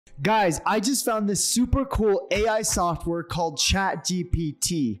Guys, I just found this super cool AI software called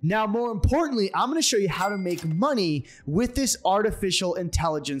ChatGPT. Now, more importantly, I'm gonna show you how to make money with this artificial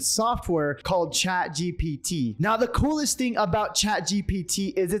intelligence software called ChatGPT. Now, the coolest thing about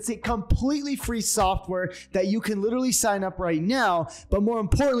ChatGPT is it's a completely free software that you can literally sign up right now. But more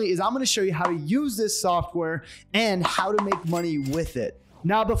importantly is I'm gonna show you how to use this software and how to make money with it.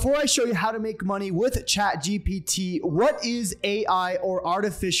 Now, before I show you how to make money with ChatGPT, what is AI or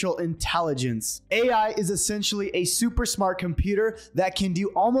artificial intelligence? AI is essentially a super smart computer that can do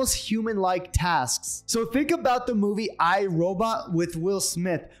almost human-like tasks. So think about the movie I, Robot with Will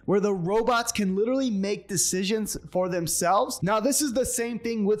Smith, where the robots can literally make decisions for themselves. Now, this is the same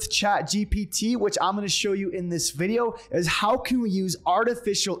thing with ChatGPT, which I'm going to show you in this video, is how can we use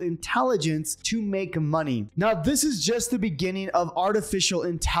artificial intelligence to make money. Now, this is just the beginning of artificial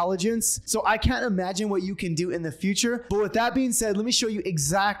intelligence. So I can't imagine what you can do in the future. But with that being said, let me show you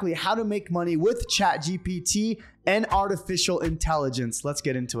exactly how to make money with ChatGPT and artificial intelligence. Let's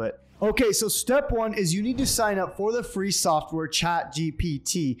get into it. Okay, so step one is you need to sign up for the free software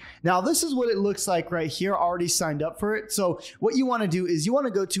ChatGPT. Now, this is what it looks like right here. I already signed up for it. So what you want to do is you want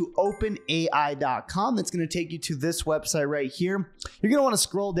to go to openai.com. That's going to take you to this website right here. You're going to want to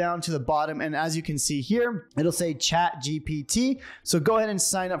scroll down to the bottom, and as you can see here, it'll say ChatGPT. So go ahead and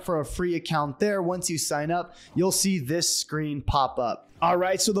sign up for a free account there. Once you sign up, you'll see this screen pop up. All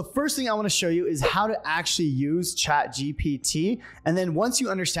right, so the first thing I want to show you is how to actually use ChatGPT. And then once you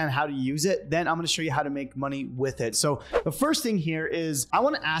understand how to use it, then I'm going to show you how to make money with it. So the first thing here is I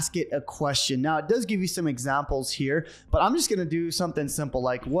want to ask it a question. Now, it does give you some examples here, but I'm just going to do something simple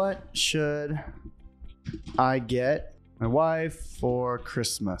like, what should I get my wife for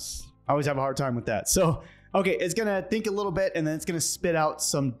Christmas? I always have a hard time with that. So okay, it's gonna think a little bit and then it's gonna spit out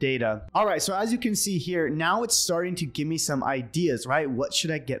some data. All right, so as you can see here, now it's starting to give me some ideas, right? What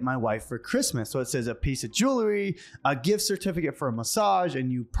should I get my wife for Christmas? So it says a piece of jewelry, a gift certificate for a massage, a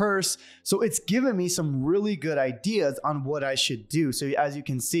new purse. So it's giving me some really good ideas on what I should do. So as you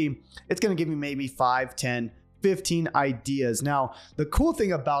can see, it's gonna give me maybe 5, 10, 15 ideas. Now, the cool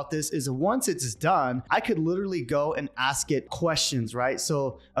thing about this is once it's done, I could literally go and ask it questions, right?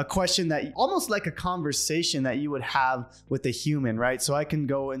 So a question that almost like a conversation that you would have with a human, right? So I can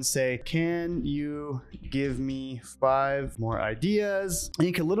go and say, can you give me 5 more ideas? And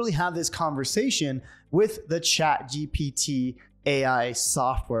you can literally have this conversation with the ChatGPT AI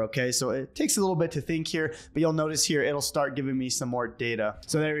software. Okay, so it takes a little bit to think here, but you'll notice here it'll start giving me some more data.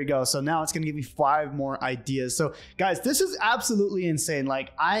 So there we go. So now it's going to give me 5 more ideas. So guys, this is absolutely insane. Like,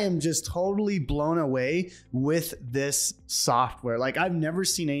 I am just totally blown away with this software. Like, I've never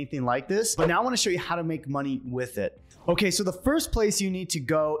seen anything like this, but now I want to show you how to make money with it. Okay, so the first place you need to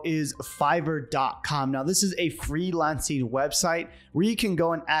go is Fiverr.com. Now, this is a freelancing website where you can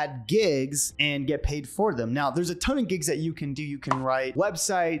go and add gigs and get paid for them. Now, there's a ton of gigs that you can do. You can write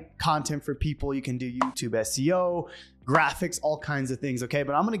website content for people. You can do YouTube SEO, graphics, all kinds of things, okay?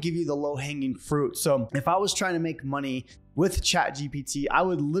 But I'm gonna give you the low-hanging fruit. So if I was trying to make money with ChatGPT, I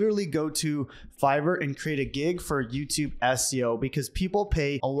would literally go to Fiverr and create a gig for YouTube SEO because people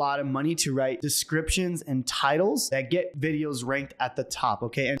pay a lot of money to write descriptions and titles that get videos ranked at the top,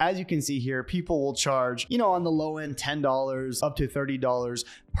 okay? And as you can see here, people will charge, you know, on the low end, $10 up to $30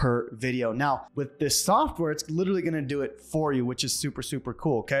 per video. Now, with this software, it's literally gonna do it for you, which is super, super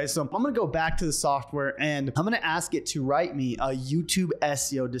cool, okay? So I'm gonna go back to the software and I'm gonna ask it to write me a YouTube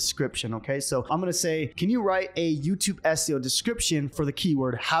SEO description, okay? So I'm gonna say, can you write a YouTube SEO description for the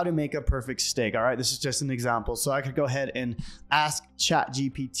keyword, how to make a perfect steak? All right, this is just an example. So I could go ahead and ask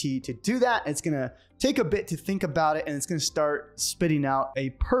ChatGPT to do that. It's gonna take a bit to think about it and it's gonna start spitting out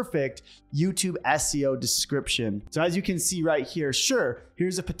a perfect YouTube SEO description. So as you can see right here, sure,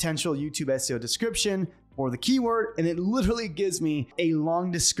 here's a potential YouTube SEO description for the keyword, and it literally gives me a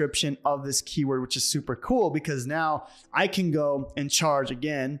long description of this keyword, which is super cool because now I can go and charge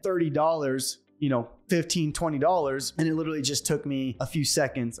again $30, you know, $15, $20, and it literally just took me a few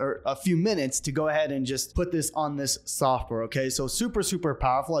seconds or a few minutes to go ahead and just put this on this software, okay? So super, super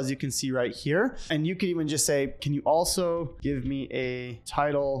powerful, as you can see right here. And you can even just say, can you also give me a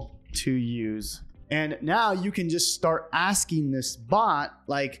title to use? And now you can just start asking this bot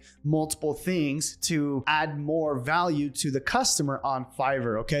like multiple things to add more value to the customer on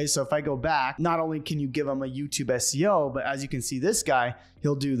Fiverr, okay? So if I go back, not only can you give them a YouTube SEO, but as you can see, this guy,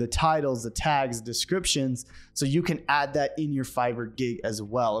 he'll do the titles, the tags, the descriptions. So you can add that in your Fiverr gig as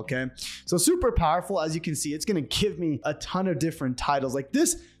well, okay? So super powerful. As you can see, it's gonna give me a ton of different titles. Like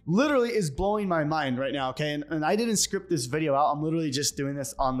this literally is blowing my mind right now, okay? And I didn't script this video out. I'm literally just doing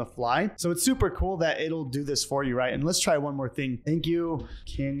this on the fly. So it's super cool that it'll do this for you, right? And let's try one more thing. Thank you.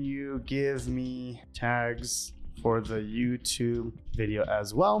 Can you give me tags for the YouTube video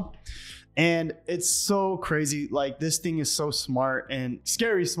as well? And it's so crazy. Like, this thing is so smart and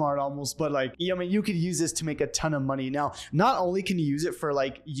scary smart almost, but like, I mean, you could use this to make a ton of money. Now, not only can you use it for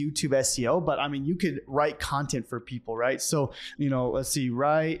like YouTube SEO, but I mean, you could write content for people, right? So, let's see,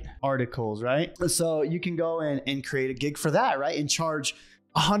 write articles, right? So you can go and create a gig for that, right? And charge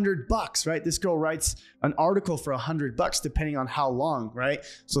 $100, right? This girl writes an article for $100 depending on how long, right?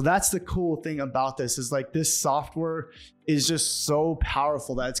 So that's the cool thing about this, is like, this software is just so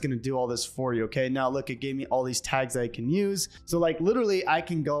powerful that it's going to do all this for you. Okay. Now look, it gave me all these tags that I can use. So like, literally I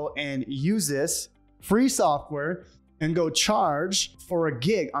can go and use this free software and go charge for a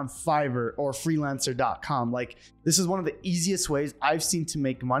gig on Fiverr or freelancer.com. Like, this is one of the easiest ways I've seen to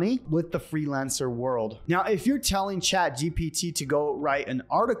make money with the freelancer world. Now, if you're telling ChatGPT to go write an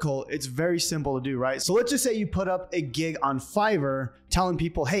article, it's very simple to do, right? So let's just say you put up a gig on Fiverr telling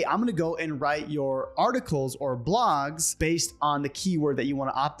people, hey, I'm gonna go and write your articles or blogs based on the keyword that you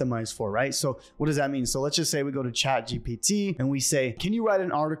wanna optimize for, right? So what does that mean? So let's just say we go to ChatGPT and we say, can you write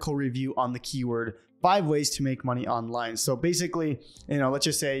an article review on the keyword 5 ways to make money online? So basically, let's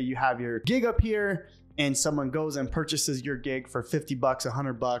just say you have your gig up here and someone goes and purchases your gig for $50,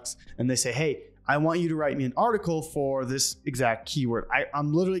 $100, and they say, hey, I want you to write me an article for this exact keyword.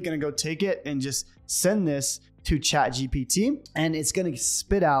 I'm literally gonna go take it and just send this to ChatGPT, and it's gonna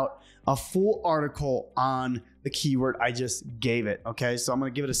spit out a full article on the keyword I just gave it. Okay, so I'm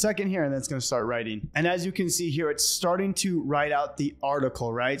gonna give it a second here and then it's gonna start writing. And as you can see here, it's starting to write out the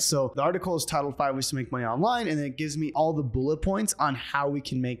article, right? So the article is titled 5 Ways to Make Money Online, and then it gives me all the bullet points on how we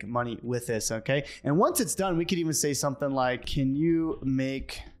can make money with this, okay? And once it's done, we could even say something like, can you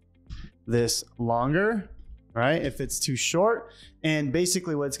make this longer? Right? If it's too short. And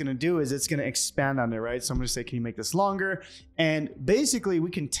basically what it's going to do is it's going to expand on it, right? So I'm going to say, can you make this longer? And basically we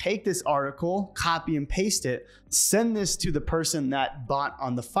can take this article, copy and paste it, send this to the person that bought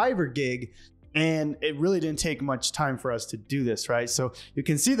on the Fiverr gig. And it really didn't take much time for us to do this, right? So you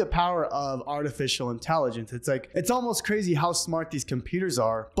can see the power of artificial intelligence. It's like, it's almost crazy how smart these computers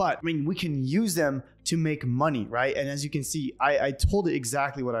are, but I mean, we can use them to make money, right? And as you can see, I told it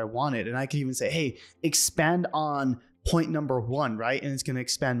exactly what I wanted. And I can even say, hey, expand on point number 1, right? And it's going to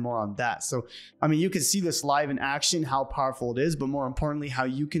expand more on that. So, I mean, you can see this live in action, how powerful it is, but more importantly, how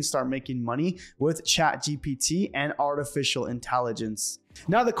you can start making money with ChatGPT and artificial intelligence.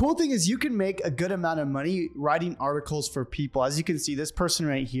 Now, the cool thing is you can make a good amount of money writing articles for people. As you can see, this person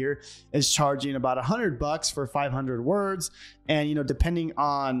right here is charging about $100 for 500 words. And, depending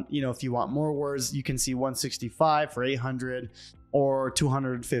on, if you want more words, you can see 165 for 800 or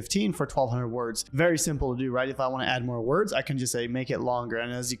 215 for 1200 words. Very simple to do, right? If I want to add more words, I can just say, make it longer.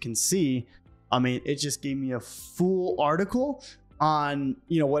 And as you can see, I mean, it just gave me a full article on,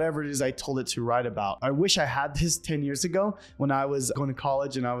 whatever it is I told it to write about. I wish I had this 10 years ago when I was going to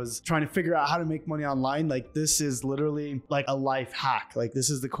college and I was trying to figure out how to make money online. Like, this is literally like a life hack. Like, this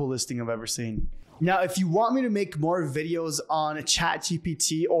is the coolest thing I've ever seen. Now, if you want me to make more videos on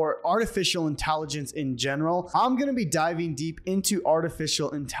ChatGPT or artificial intelligence in general, I'm going to be diving deep into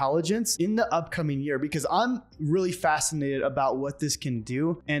artificial intelligence in the upcoming year because I'm really fascinated about what this can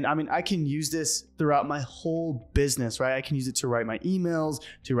do. And I mean, I can use this throughout my whole business, right? I can use it to write my emails,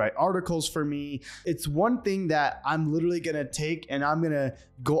 to write articles for me. It's one thing that I'm literally going to take and I'm going to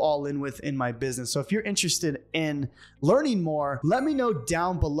go all in with in my business. So if you're interested in learning more, let me know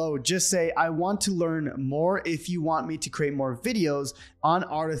down below. Just say, I want to learn more if you want me to create more videos on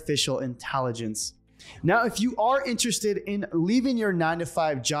artificial intelligence. Now, if you are interested in leaving your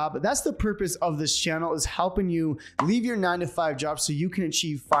 9-to-5 job, that's the purpose of this channel, is helping you leave your 9-to-5 job so you can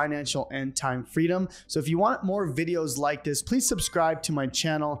achieve financial and time freedom. So if you want more videos like this, please subscribe to my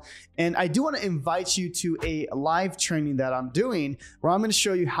channel. And I do want to invite you to a live training that I'm doing where I'm going to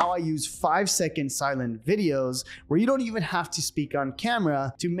show you how I use 5-second silent videos where you don't even have to speak on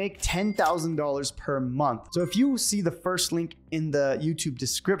camera to make $10,000 per month. So if you see the first link in the YouTube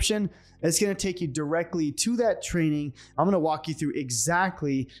description, it's going to take you directly to that training. I'm going to walk you through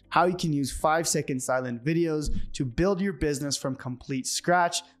exactly how you can use 5-second silent videos to build your business from complete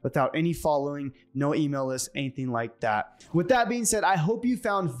scratch without any following, no email list, anything like that. With that being said, I hope you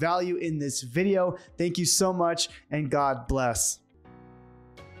found value in this video. Thank you so much and God bless.